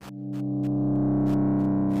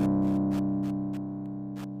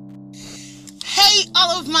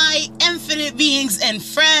all of my infinite beings and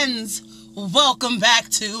friends. Welcome back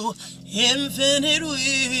to Infinite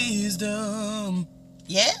Wisdom.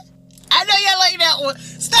 Yeah? I know y'all like that one.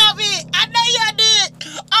 Stop it. I know y'all did.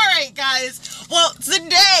 Alright, guys. Well,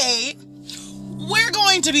 today, we're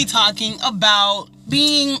going to be talking about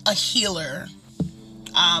being a healer,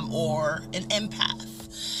 or an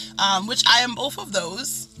empath, which I am both of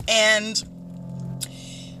those. And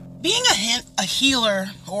being a healer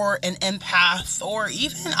or an empath, or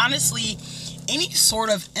even honestly any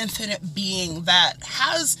sort of infinite being that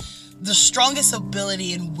has the strongest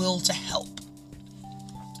ability and will to help.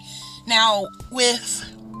 Now, with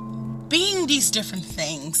being these different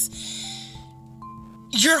things,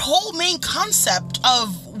 your whole main concept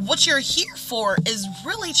of what you're here for is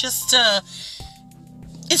really just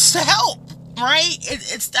it's to help, right?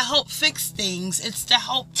 It's to help fix things. It's to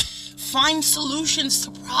help find solutions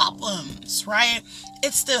to problems, right?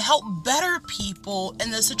 It's to help better people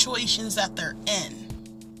in the situations that they're in.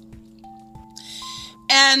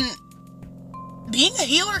 And being a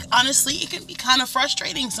healer, honestly, it can be kind of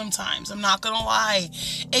frustrating sometimes. I'm not gonna lie.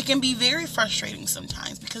 It can be very frustrating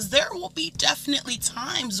sometimes because there will be definitely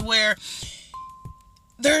times where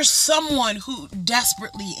there's someone who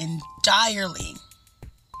desperately and direly,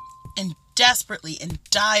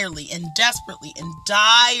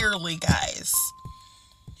 guys,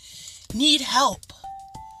 need help.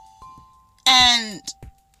 And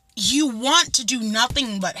you want to do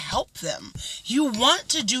nothing but help them. You want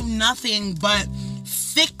to do nothing but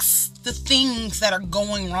fix the things that are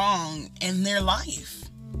going wrong in their life.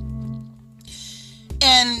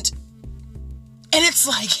 And it's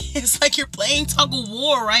like you're playing tug of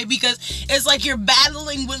war, right? Because it's like you're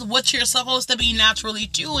battling with what you're supposed to be naturally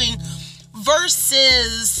doing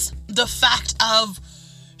versus the fact of,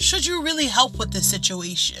 should you really help with this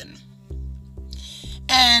situation?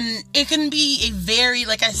 And it can be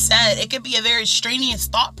like I said, it can be a very strenuous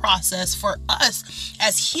thought process for us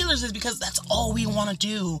as healers, is because that's all we want to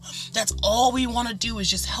do. That's all we want to do is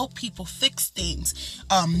just help people fix things,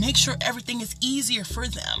 make sure everything is easier for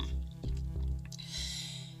them.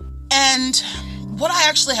 And what I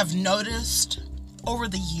actually have noticed over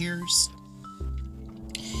the years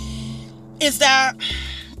is that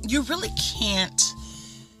you really can't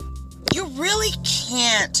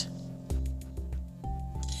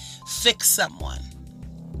fix someone.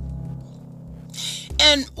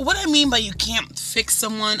 And what I mean by you can't fix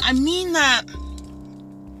someone, I mean that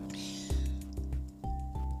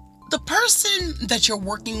the person that you're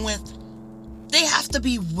working with, they have to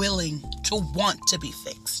be willing to want to be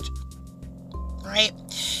fixed, right?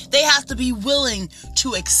 They have to be willing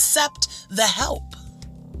to accept the help,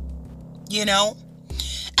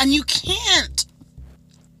 and you can't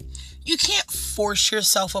force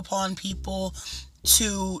yourself upon people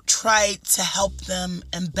to try to help them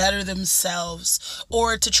and better themselves,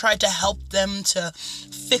 or to try to help them to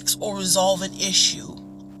fix or resolve an issue,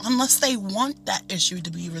 unless they want that issue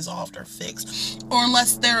to be resolved or fixed, or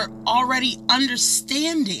unless they're already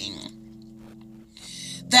understanding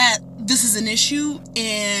that this is an issue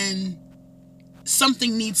and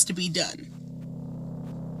something needs to be done.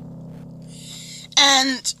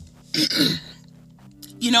 And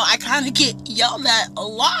I kind of get yelled at a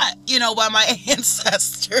lot, by my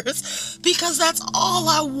ancestors, because that's all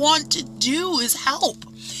I want to do is help.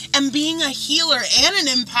 And being a healer and an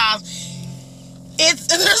empath, there's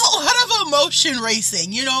a lot of emotion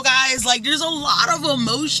racing, guys. Like, there's a lot of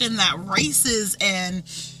emotion that races, and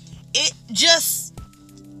it just,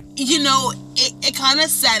 it kind of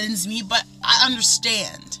saddens me, but I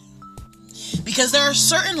understand. Because there are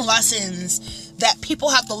certain lessons that people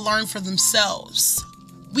have to learn for themselves.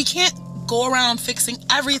 We can't go around fixing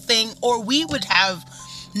everything, or we would have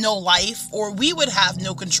no life, or we would have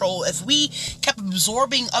no control if we kept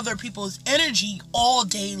absorbing other people's energy all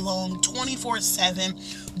day long, 24/7.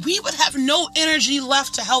 We would have no energy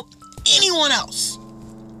left to help anyone else.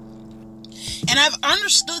 And I've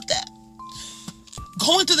understood that.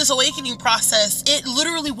 Going through this awakening process, it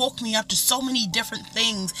literally woke me up to so many different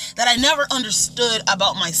things that I never understood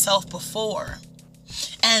about myself before.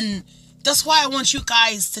 And that's why I want you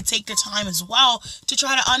guys to take the time as well to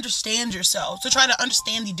try to understand yourself, to try to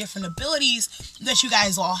understand the different abilities that you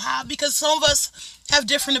guys all have, because some of us have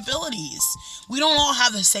different abilities. We don't all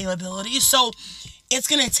have the same abilities. So it's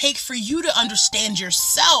going to take for you to understand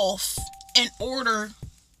yourself in order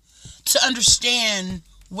to understand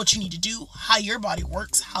what you need to do, how your body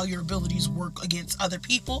works, how your abilities work against other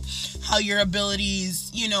people, how your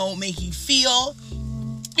abilities, make you feel,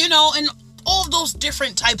 and all of those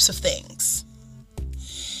different types of things.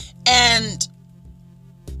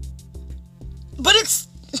 But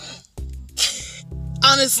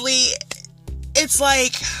honestly, it's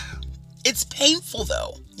like, it's painful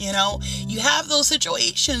though. You know, you have those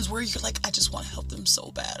situations where you're like, I just want to help them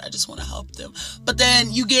so bad. I just want to help them. But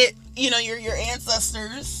then you get, you know, your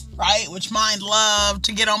ancestors, right? Which mine love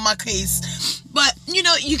to get on my case. But, you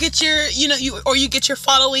know, you get your, you know, you get your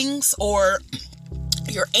followings, or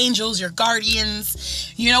your angels, your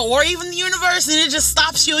guardians, you know, or even the universe, and it just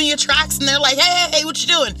stops you in your tracks, and they're like, hey, what you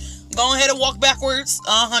doing? Go ahead and walk backwards.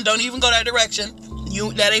 Don't even go that direction.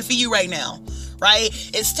 That ain't for you right now, right?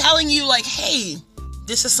 It's telling you like, hey,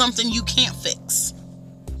 this is something you can't fix.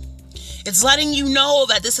 It's letting you know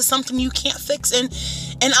that this is something you can't fix.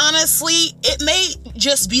 And honestly, it may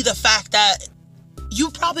just be the fact that you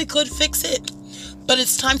probably could fix it, but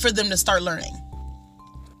it's time for them to start learning.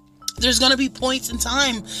 There's going to be points in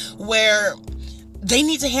time where they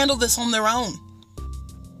need to handle this on their own.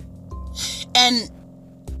 And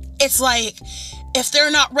it's like, if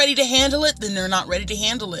they're not ready to handle it, then they're not ready to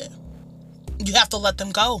handle it. You have to let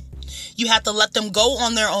them go. You have to let them go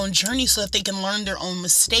on their own journey so that they can learn their own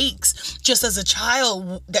mistakes. Just as a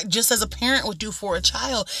child, just as a parent would do for a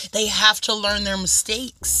child, they have to learn their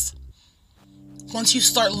mistakes. Once you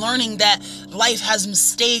start learning that life has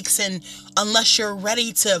mistakes, and unless you're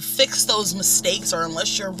ready to fix those mistakes, or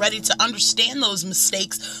unless you're ready to understand those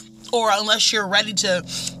mistakes, or unless you're ready to,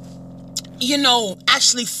 you know,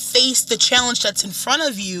 actually face the challenge that's in front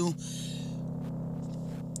of you,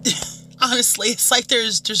 honestly, it's like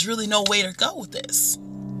there's really no way to go with this.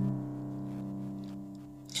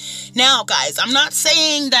 Now, guys, I'm not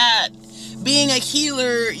saying that being a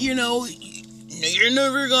healer, you know, you're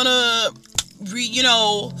never gonna, you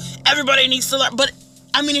know, everybody needs to learn. But,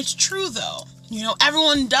 I mean, it's true, though. You know,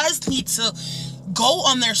 everyone does need to go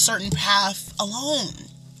on their certain path alone.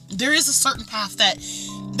 There is a certain path that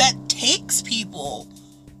takes people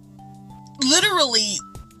literally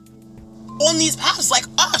on these paths, like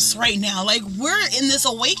us right now. Like, we're in this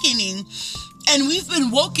awakening, and we've been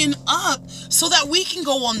woken up so that we can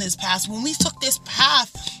go on this path. When we took this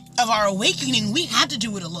path of our awakening, we had to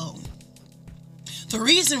do it alone. The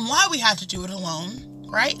reason why we had to do it alone,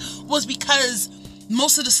 right, was because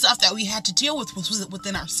most of the stuff that we had to deal with was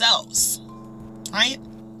within ourselves, right?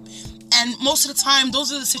 And most of the time,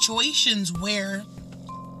 those are the situations where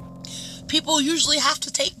people usually have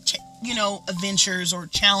to take, you know, adventures or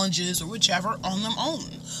challenges or whichever on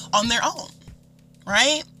their own,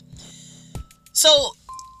 right? So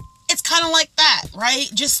it's kind of like that, right?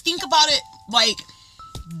 Just think about it like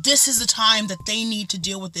this is the time that they need to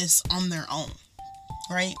deal with this on their own,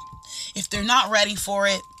 right? If they're not ready for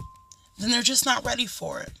it, then they're just not ready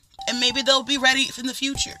for it. And maybe they'll be ready in the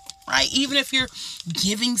future, right? Even if you're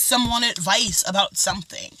giving someone advice about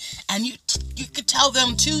something, and you could tell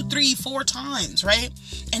them 2, 3, 4 times, right?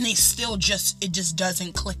 And they still it just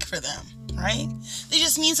doesn't click for them, right? It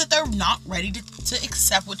just means that they're not ready to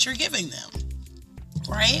accept what you're giving them,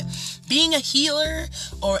 right? Being a healer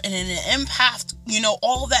or an empath, you know,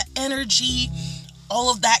 all that energy,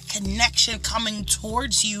 all of that connection coming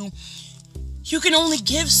towards you, you can only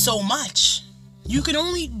give so much. You can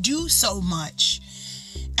only do so much.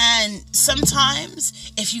 And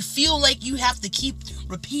sometimes if you feel like you have to keep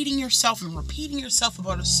repeating yourself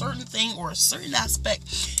about a certain thing or a certain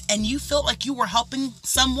aspect, and you felt like you were helping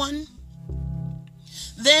someone,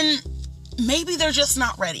 then maybe they're just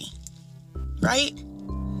not ready, right?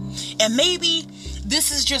 And maybe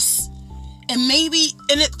this is just, and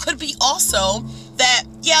it could be also that,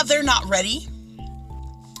 yeah, they're not ready,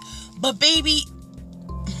 but baby,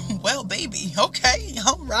 okay,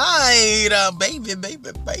 all right, baby.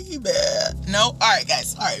 No, all right,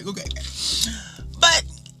 guys, all right, okay. But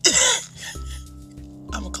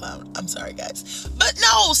I'm a clown. I'm sorry, guys. But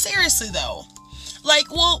no, seriously though,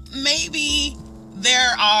 like, well, maybe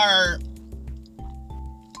there are,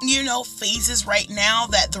 you know, phases right now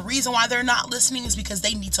that the reason why they're not listening is because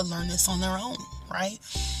they need to learn this on their own, right?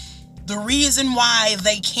 The reason why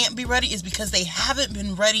they can't be ready is because they haven't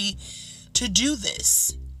been ready to do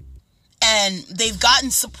this. And they've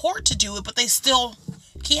gotten support to do it, but they still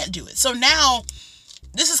can't do it. So now,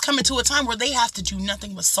 this is coming to a time where they have to do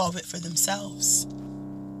nothing but solve it for themselves.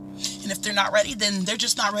 And if they're not ready, then they're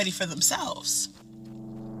just not ready for themselves.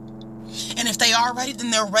 And if they are ready,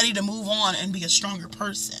 then they're ready to move on and be a stronger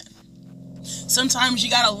person. Sometimes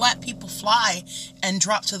you gotta let people fly and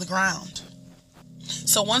drop to the ground.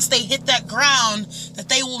 So once they hit that ground, that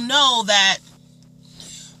they will know that,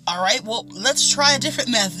 all right, well, let's try a different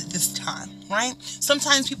method this time, right?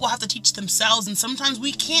 Sometimes people have to teach themselves, and sometimes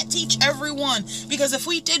we can't teach everyone, because if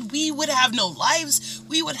we did, we would have no lives.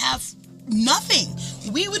 We would have nothing.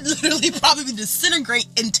 We would literally probably disintegrate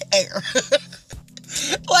into air.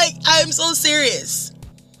 Like, I'm so serious.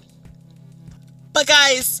 But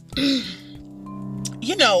guys,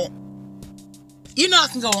 you know I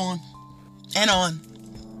can go on and on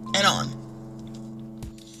and on.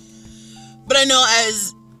 But I know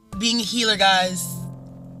as being a healer, guys,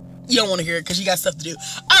 you don't want to hear it because you got stuff to do.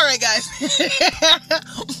 All right, guys.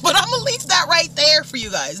 But I'm going to leave that right there for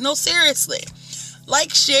you guys. No, seriously.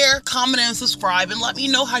 Like, share, comment, and subscribe, and let me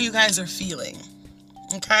know how you guys are feeling.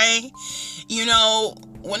 Okay? You know,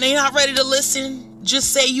 when they're not ready to listen,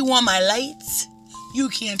 just say you want my lights. You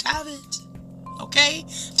can't have it. Okay?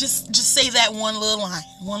 Just say that one little line.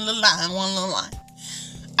 One little line.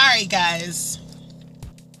 All right, guys.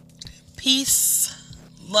 Peace,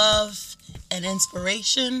 love, and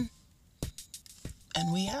inspiration.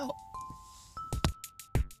 And we out.